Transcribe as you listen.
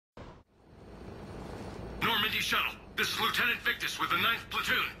90 shuttle. This is Lieutenant Victus with the 9th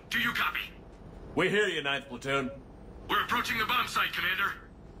Platoon. Do you copy? We hear you, 9th Platoon. We're approaching the bomb site, Commander.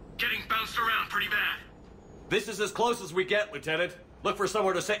 Getting bounced around pretty bad. This is as close as we get, Lieutenant. Look for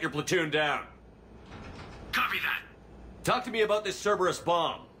somewhere to set your platoon down. Copy that. Talk to me about this Cerberus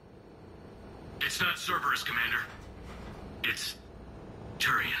bomb. It's not Cerberus, Commander. It's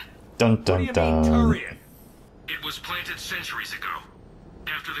Turian. Dun dun What do you mean, dun. Turian? It was planted centuries ago,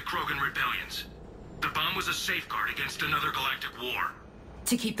 after the Krogan rebellions. The bomb was a safeguard against another galactic war.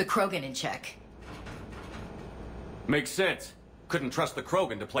 To keep the Krogan in check. Makes sense. Couldn't trust the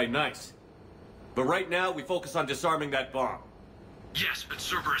Krogan to play nice. But right now, we focus on disarming that bomb. Yes, but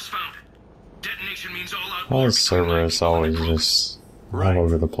Cerberus found it. Detonation means all-out Why war is between Cerberus Wiki and always the Krogan. just Right. all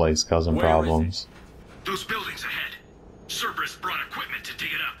over the place causing Where is problems? Those buildings ahead. Cerberus brought equipment to dig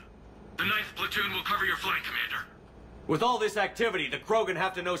it up. The 9th Platoon will cover your flank, Commander. With all this activity, the Krogan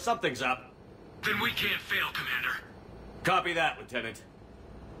have to know something's up. Then we can't fail, Commander. Copy that, Lieutenant.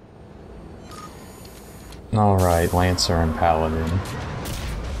 Alright, Lancer and Paladin.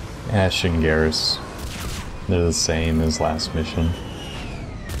 Ash and Garrus. They're the same as last mission.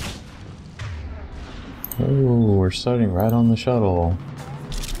 Ooh, we're starting right on the shuttle.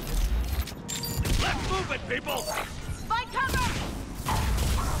 Let's move it, people! Find cover!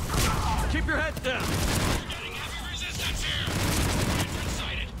 Keep your heads down! We're getting heavy resistance here. Entrance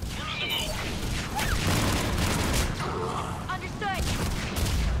sighted. We're on the move. Understood.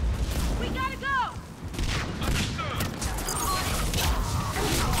 We gotta go! Understood.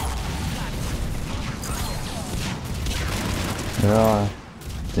 Yeah,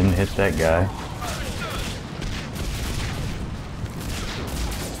 didn't hit that guy.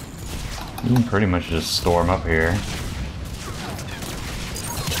 You can pretty much just storm up here.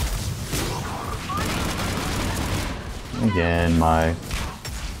 Again, my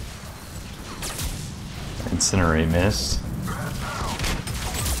incinerate missed.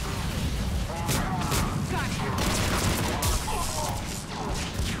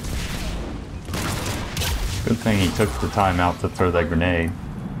 Good thing he took the time out to throw that grenade.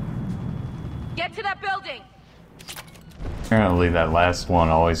 Get to that building! Apparently that last one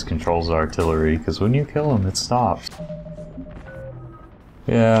always controls the artillery, because when you kill him, it stops.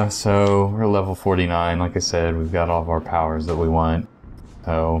 Yeah, so we're level 49. Like I said, we've got all of our powers that we want.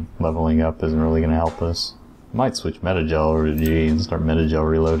 So leveling up isn't really going to help us. Might switch Metagel over to G and start Metagel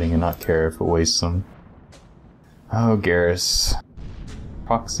reloading and not care if it wastes them. Oh, Garrus.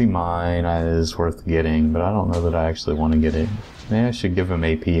 Proxy mine is worth getting, but I don't know that I actually want to get it. Maybe I should give him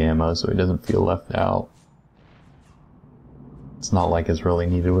AP ammo so he doesn't feel left out. It's not like it's really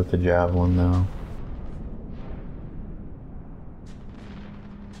needed with the javelin, though.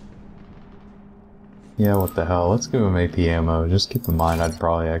 Yeah, what the hell. Let's give him AP ammo. Just keep in mind I'd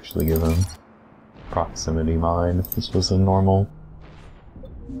probably actually give him proximity mine if this was a normal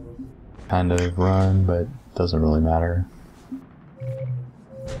kind of run, but it doesn't really matter.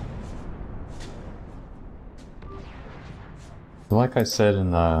 Like I said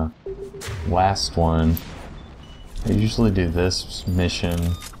in the last one, I usually do this mission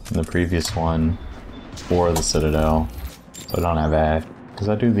and the previous one for the Citadel, so I don't have that. Because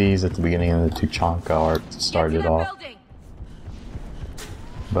I do these at the beginning of the Tuchanka arc to start it off.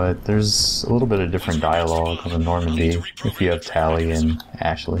 But there's a little bit of different dialogue on the Normandy if you have Tally and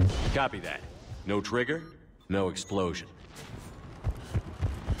Ashley. Copy that. No trigger, no explosion.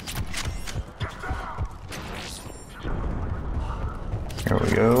 Here we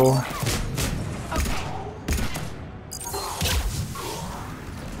go.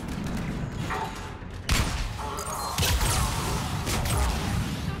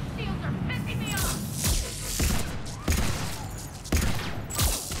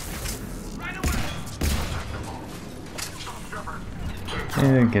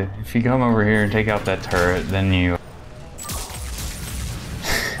 Yeah, good. If you come over here and take out that turret, then you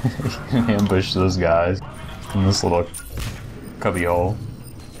can ambush those guys in this little cubby hole.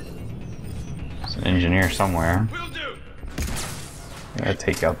 There's an engineer somewhere. Will do. Gotta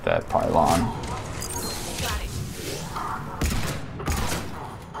take out that pylon.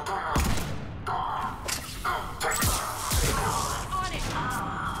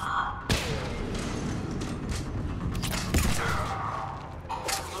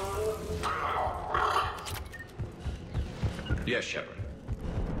 Yes, Shepard.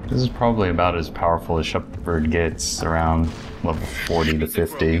 This is probably about as powerful as Shepard gets, around level 40 to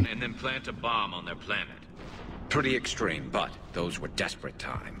 50. And then plant a bomb on their planet. Pretty extreme, but those were desperate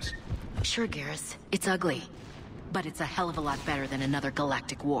times. Sure, Garrus. It's ugly. But it's a hell of a lot better than another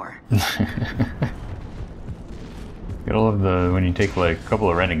galactic war. Gotta love when you take like a couple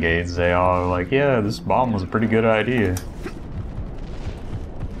of renegades, they all are like, yeah, this bomb was a pretty good idea.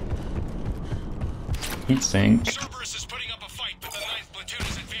 Heat sink. Cerberus is putting up a fight, but the 9th platoon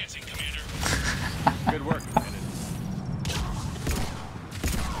is advancing, Commander. Good work, Lieutenant.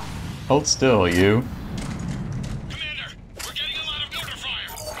 Hold still, you. Commander, we're getting a lot of mortar fire.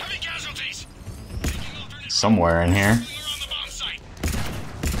 Heavy casualties. Taking alternate Somewhere in here. around the bomb site.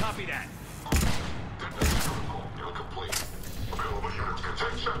 Copy that.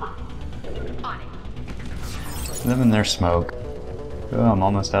 On it. Them and their smoke. Oh, I'm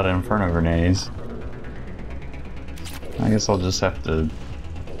almost out of Inferno grenades. I guess I'll just have to I'm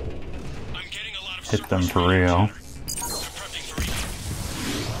getting a lot of hit them Cerberus for fire, real. Commander. They're prepping for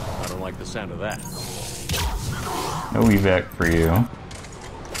evac. I don't like the sound of that. No evac for you.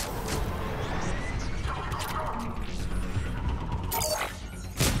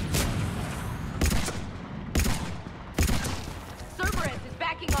 Cerberus is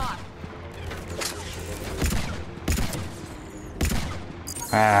backing off.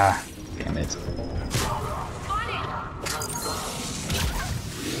 Ah, damn it. On it.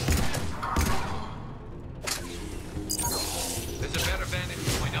 There's a better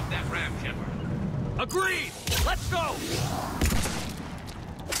vantage point up that ramp, Shepard. Agreed! Let's go!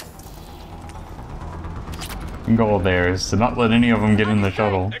 The goal there is to not let any of them get in the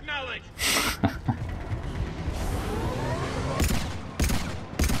shuttle. Acknowledge.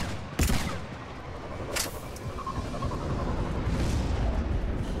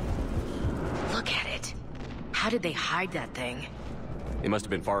 Look at it. How did they hide that thing? It must have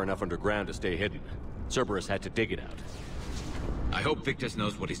been far enough underground to stay hidden. Cerberus had to dig it out. I hope Victus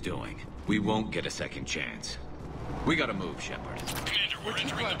knows what he's doing. We won't get a second chance. We gotta move, Shepard. Commander, we're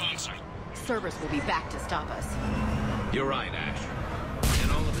entering the bomb site. Cerberus will be back to stop us. You're right, Ash.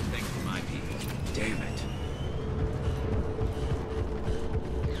 And all of it thanks to my people. Damn it.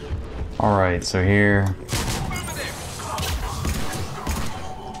 Alright, so here. Over there!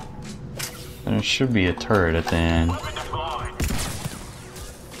 There should be a turret at the end.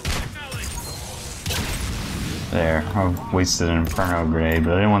 There, I wasted an Inferno grenade,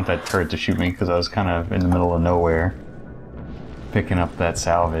 but I didn't want that turret to shoot me because I was kind of in the middle of nowhere. Picking up that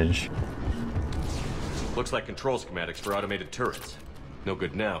salvage. Looks like control schematics for automated turrets. No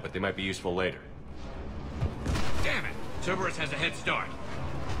good now, but they might be useful later. Damn it! Cerberus has a head start.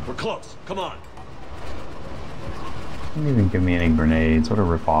 We're close. Come on. Didn't even give me any grenades. What a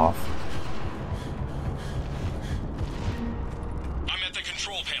ripoff. I'm at the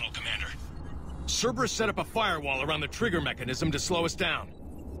control panel, Commander. Cerberus set up a firewall around the trigger mechanism to slow us down.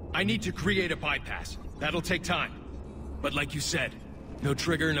 I need to create a bypass. That'll take time. But like you said, no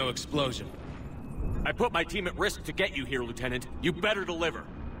trigger, no explosion. I put my team at risk to get you here, Lieutenant. You better deliver.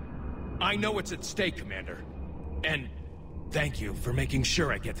 I know what's at stake, Commander. And thank you for making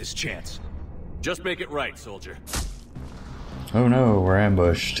sure I get this chance. Just make it right, soldier. Oh no, we're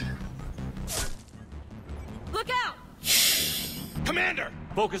ambushed. Look out! Commander!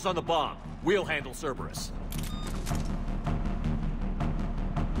 Focus on the bomb. We'll handle Cerberus.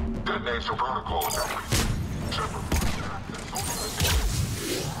 Detonation protocol.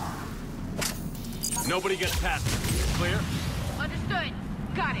 Nobody gets past us. Clear? Understood.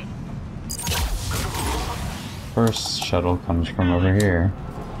 Got it. First shuttle comes from over here.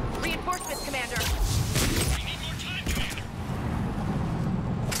 Reinforcements, Commander. We need more time, Commander.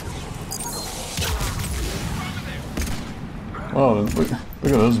 Whoa, look at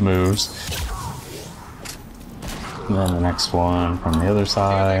those moves. And then the next one from the other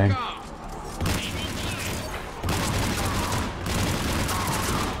side.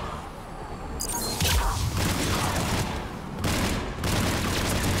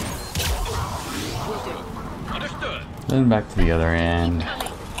 Understood. Then back to the other end.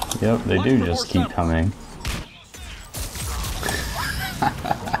 Yep, they do just keep coming.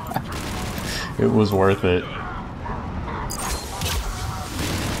 It was worth it.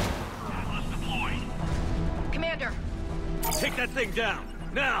 Commander, Take that thing down.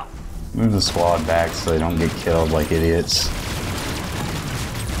 Now! Move the squad back so they don't get killed like idiots.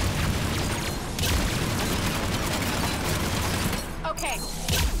 okay.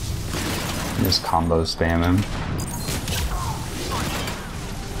 Just combo spam him.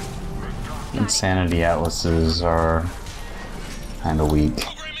 Insanity atlases are kinda weak.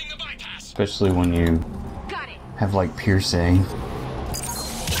 Programming the bypass. Especially when you Got it. have like piercing.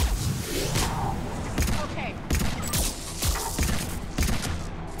 Okay.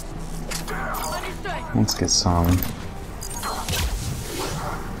 Understood. Let's get some.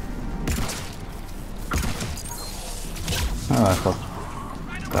 Oh, I thought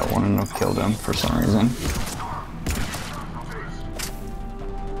that wouldn't have killed him for some reason.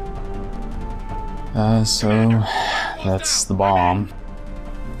 So that's the bomb.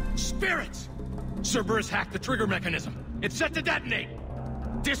 Spirits! Cerberus hacked the trigger mechanism. It's set to detonate.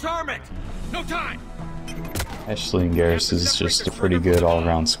 Disarm it! No time! Ashley and Garrus is just a pretty good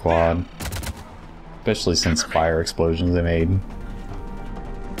all-around squad. Especially since fire explosions they made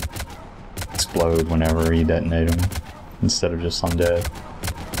explode whenever you detonate them, instead of just undead.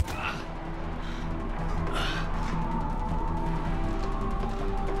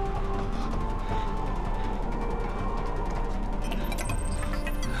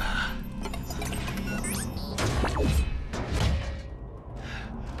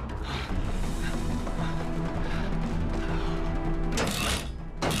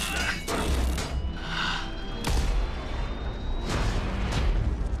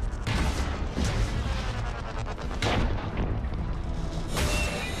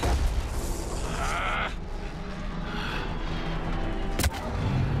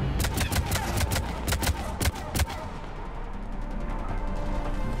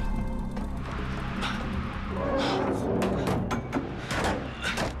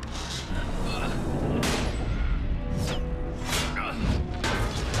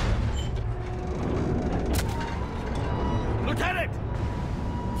 Lieutenant!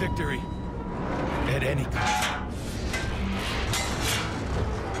 Victory. At any cost.